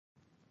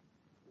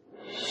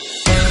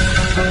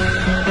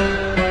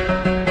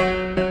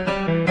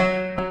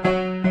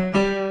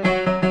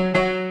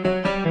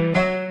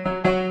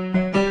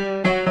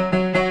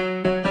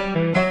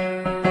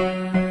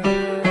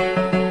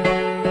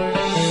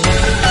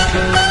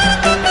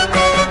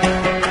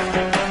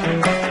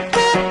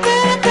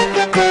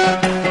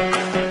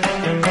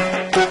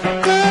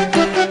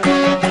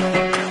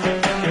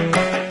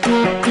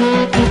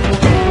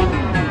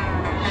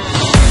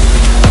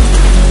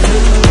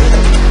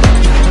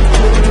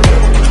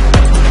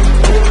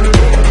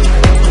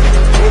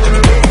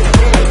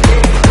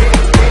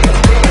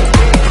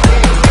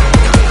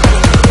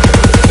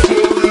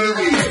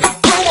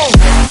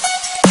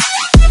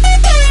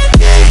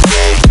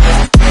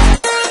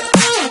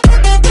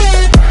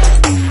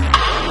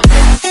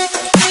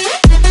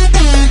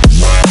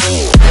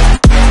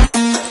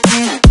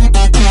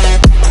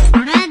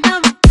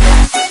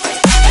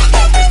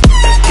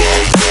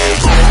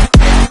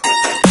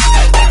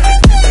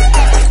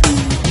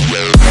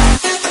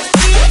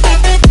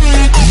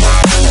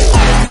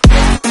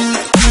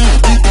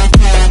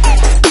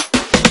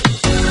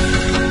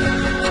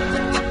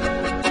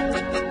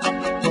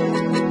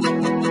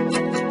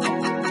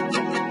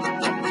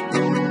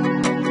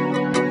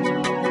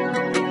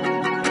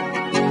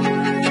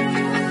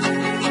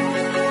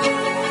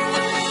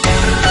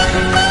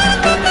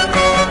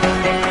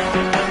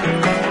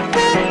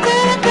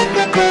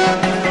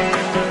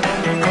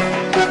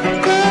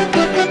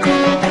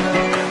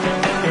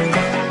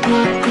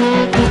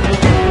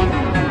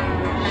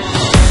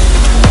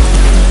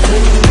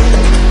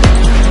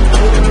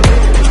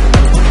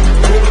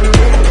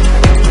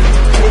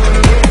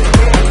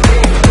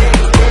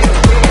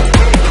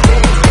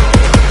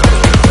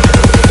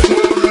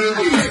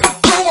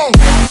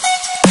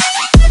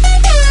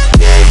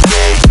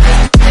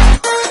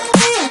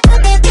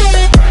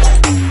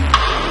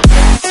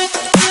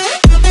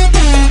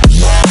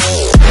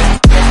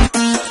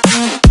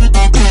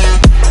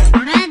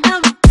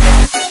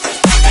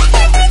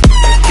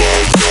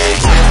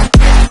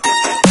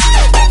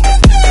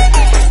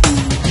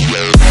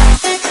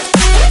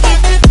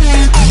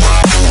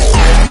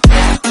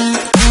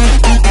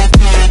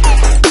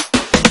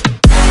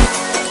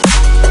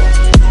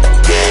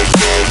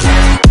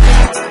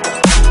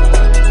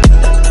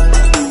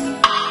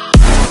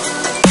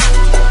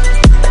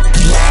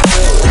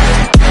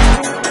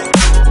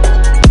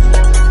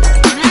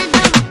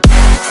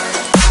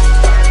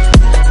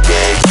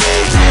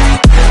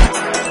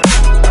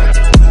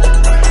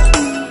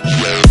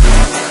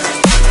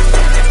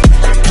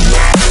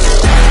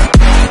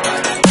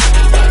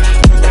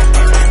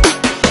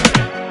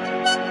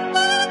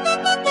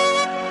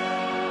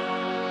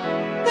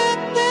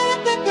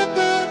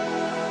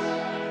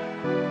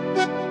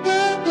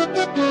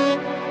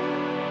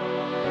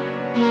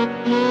Do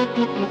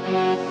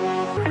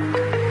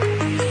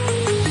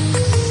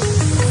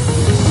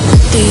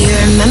you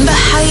remember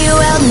how you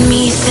held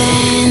me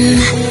then?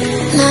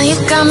 Now you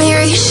got me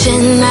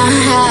reaching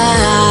out.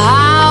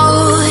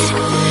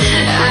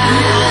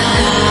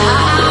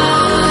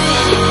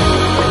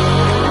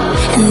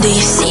 And do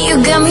you see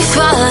you got me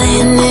falling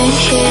in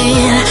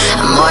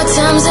more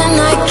times than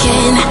I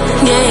can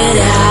get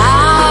out.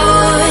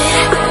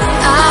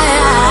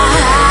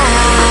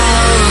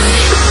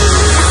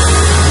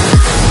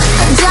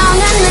 Down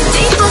in the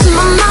deep of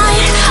my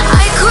mind,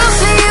 I crawl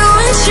for you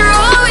and you're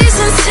always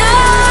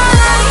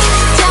inside.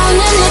 Down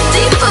in the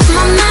deep of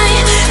my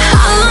mind,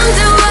 how long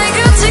do I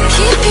got to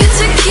keep you,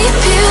 to keep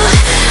you?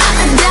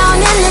 Down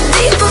in the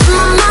deep of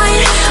my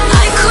mind,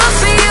 I crawl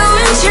for you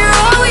and you're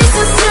always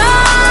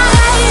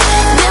inside.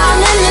 Down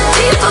in the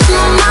deep of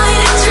my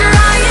mind,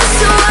 trying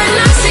so hard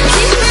not to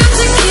keep you,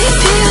 to keep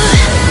you.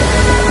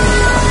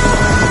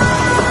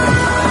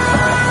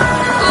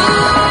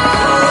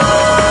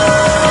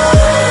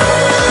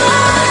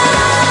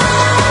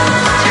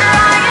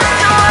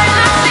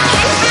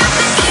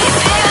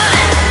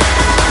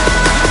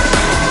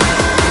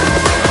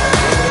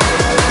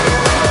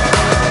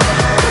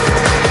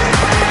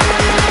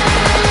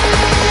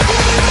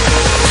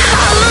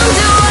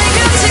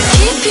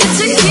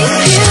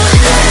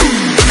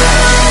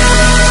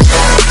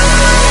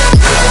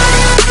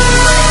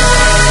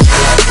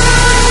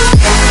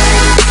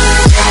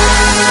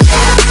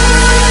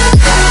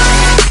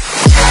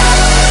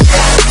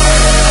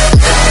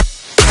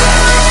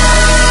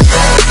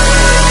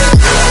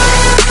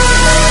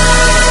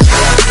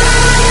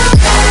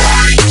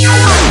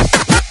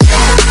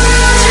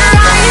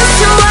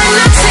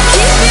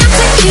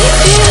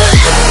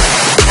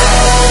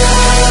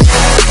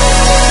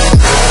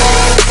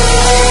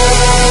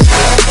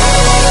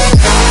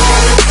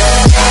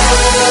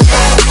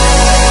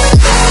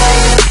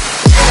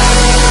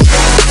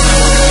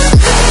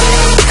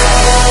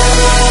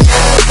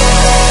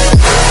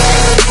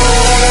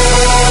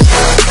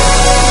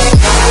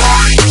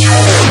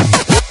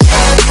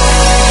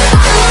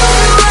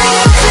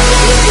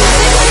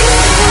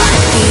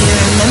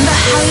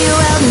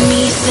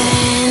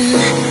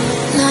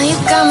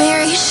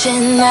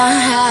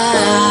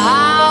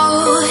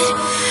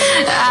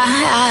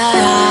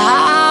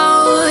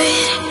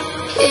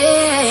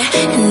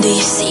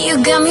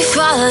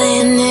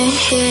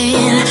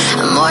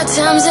 More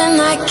times than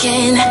I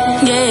can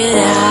get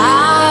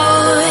out.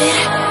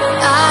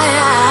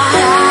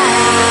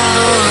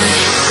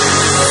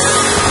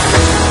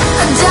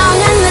 Down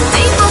in the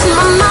deep of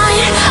my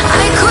mind,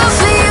 I crawl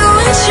for you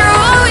and you're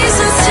always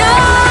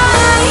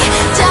inside.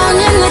 Down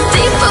in the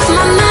deep of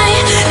my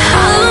mind,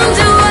 how long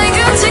do I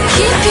got to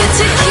keep you,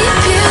 to keep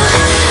you?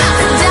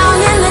 Down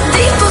in the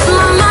deep of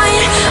my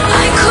mind,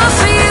 I crawl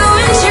for you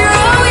and you're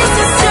always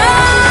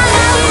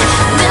inside.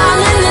 Down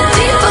in the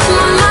deep of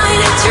my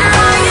mind,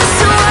 trying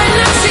so hard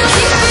not to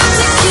keep you,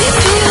 to keep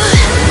you.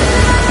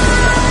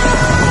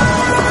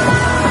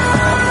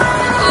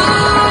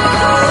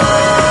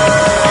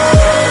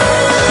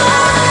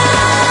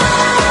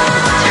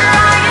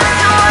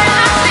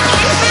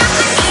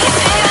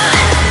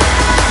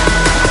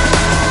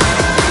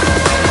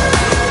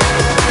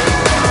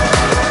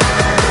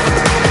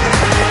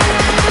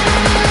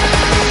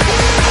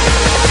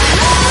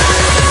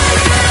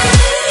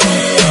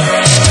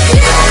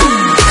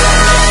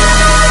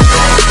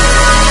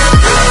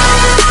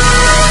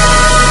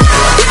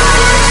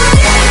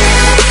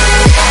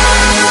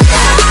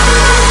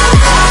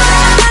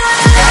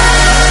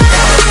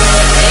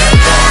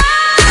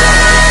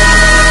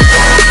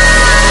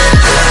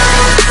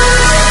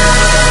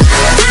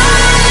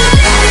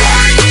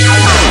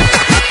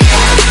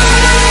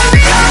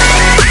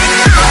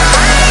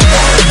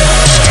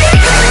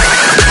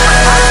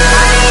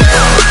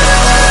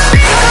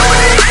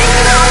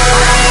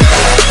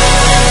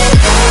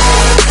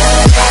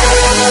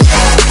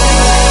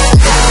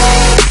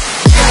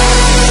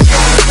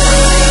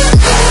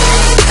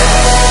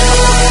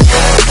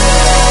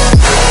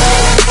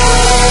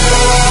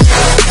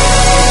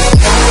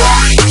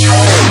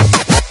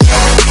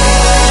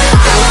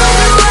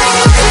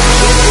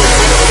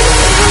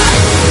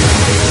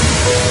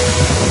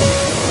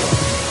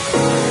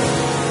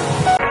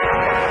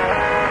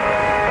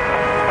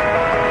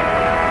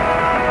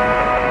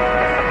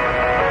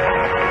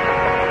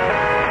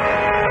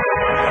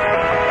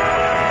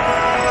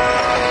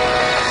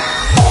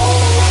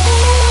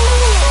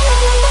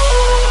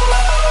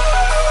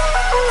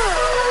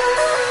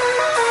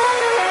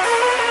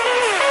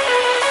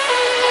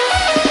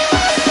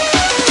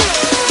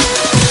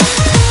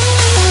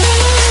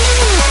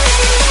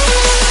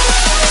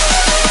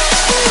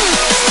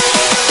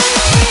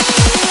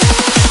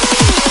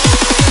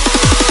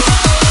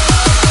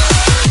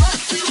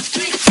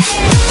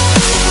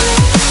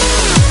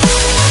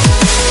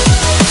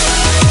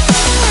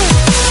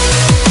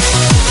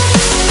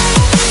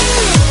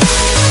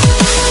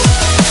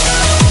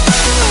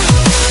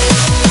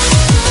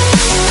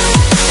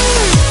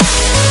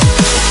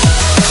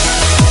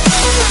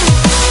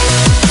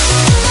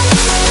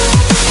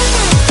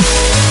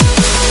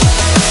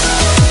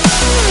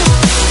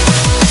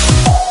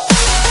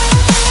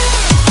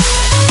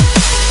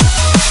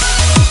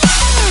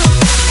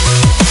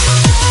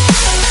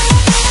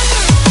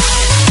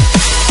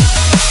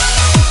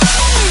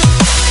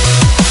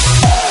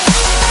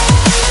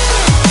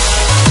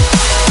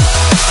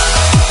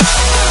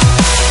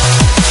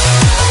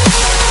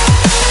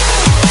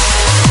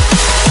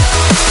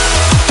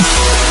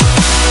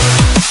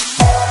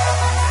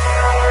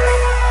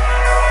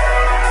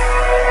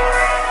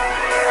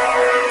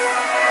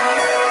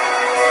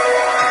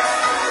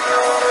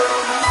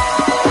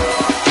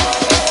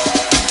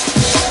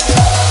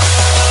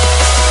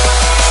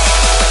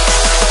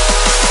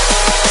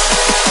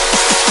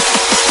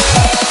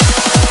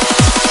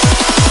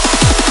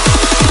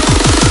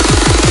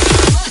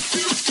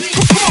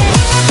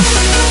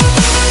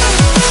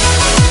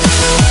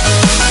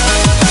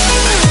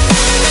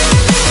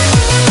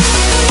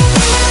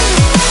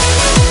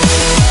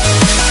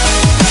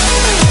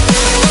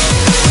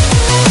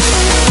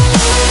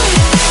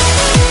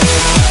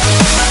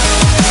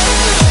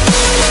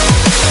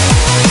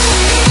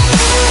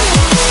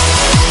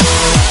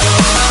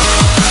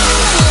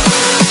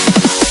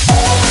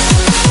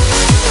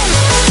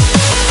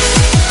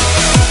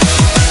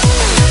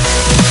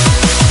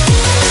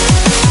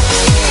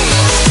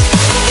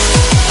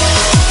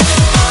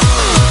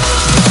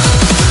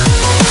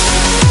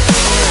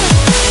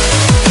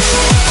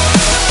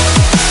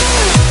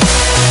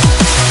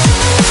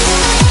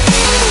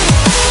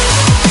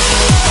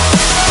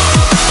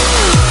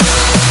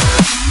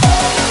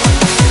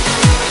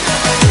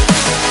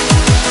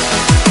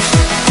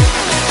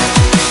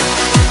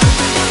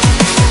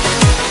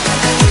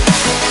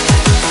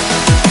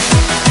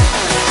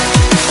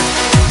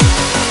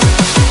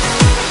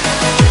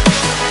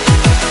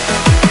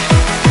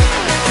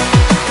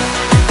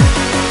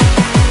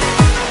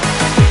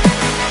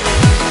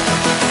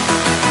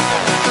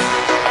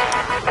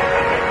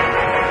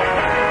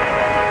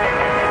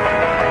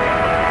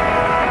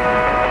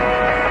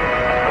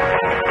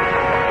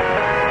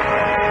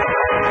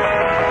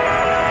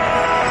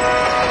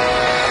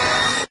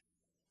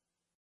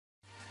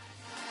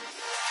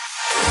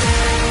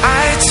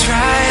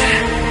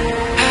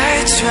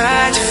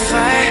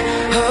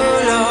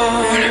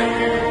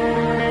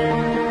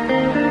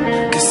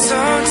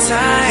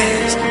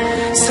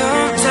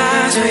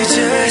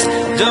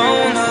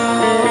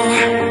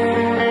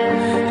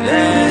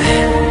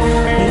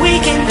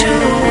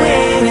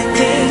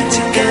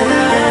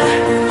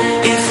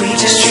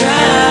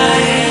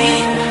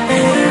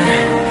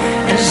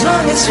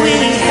 as we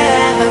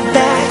have our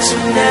backs,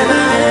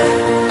 whenever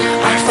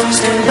our foes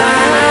come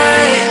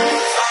by.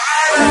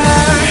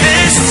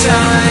 This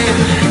time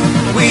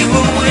we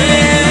will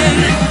win.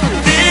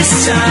 This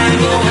time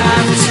we'll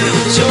have to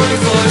join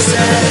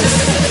forces.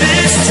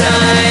 This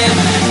time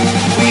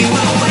we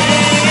will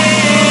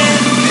win.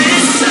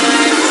 This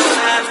time we'll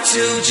have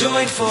to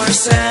join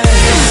forces.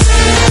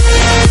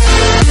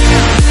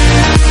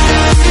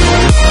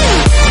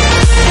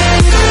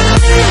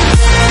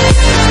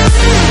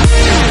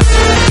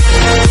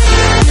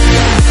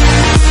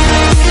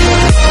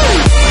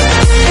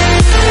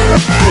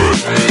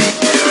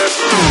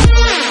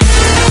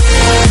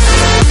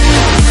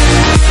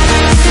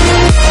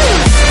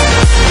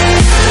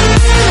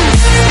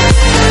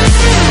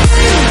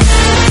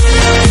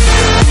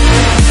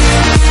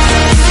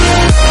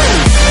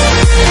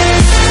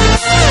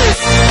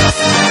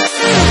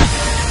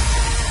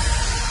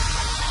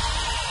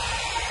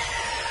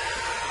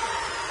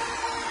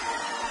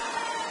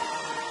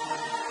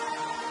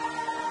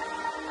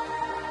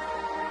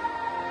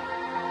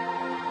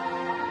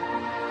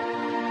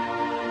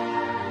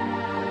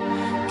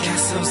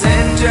 Castles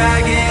and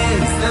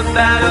dragons, the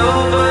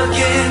battle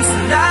begins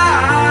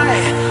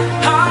tonight.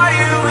 Are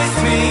you with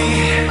me?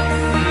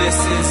 This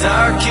is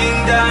our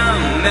kingdom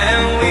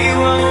and we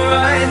won't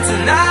run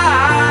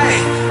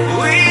tonight.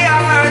 We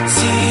are a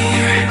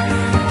team.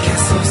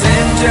 Castles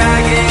and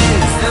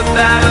dragons, the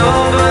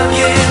battle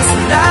begins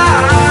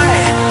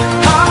tonight.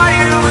 Are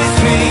you with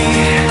me?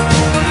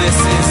 This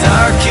is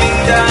our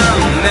kingdom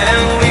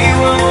and we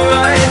won't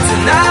run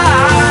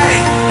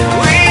tonight.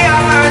 We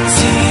are a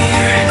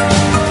team.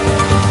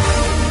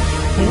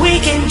 We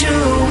can do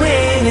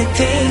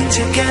anything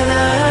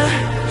together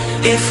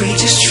if we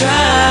just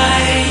try,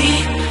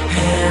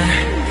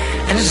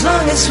 yeah. And as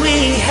long as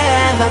we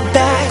have our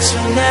backs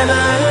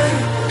whenever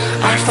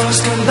our foes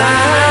come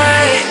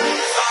by.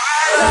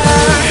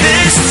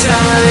 This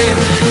time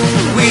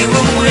we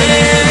will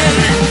win.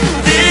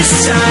 This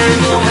time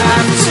we'll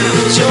have to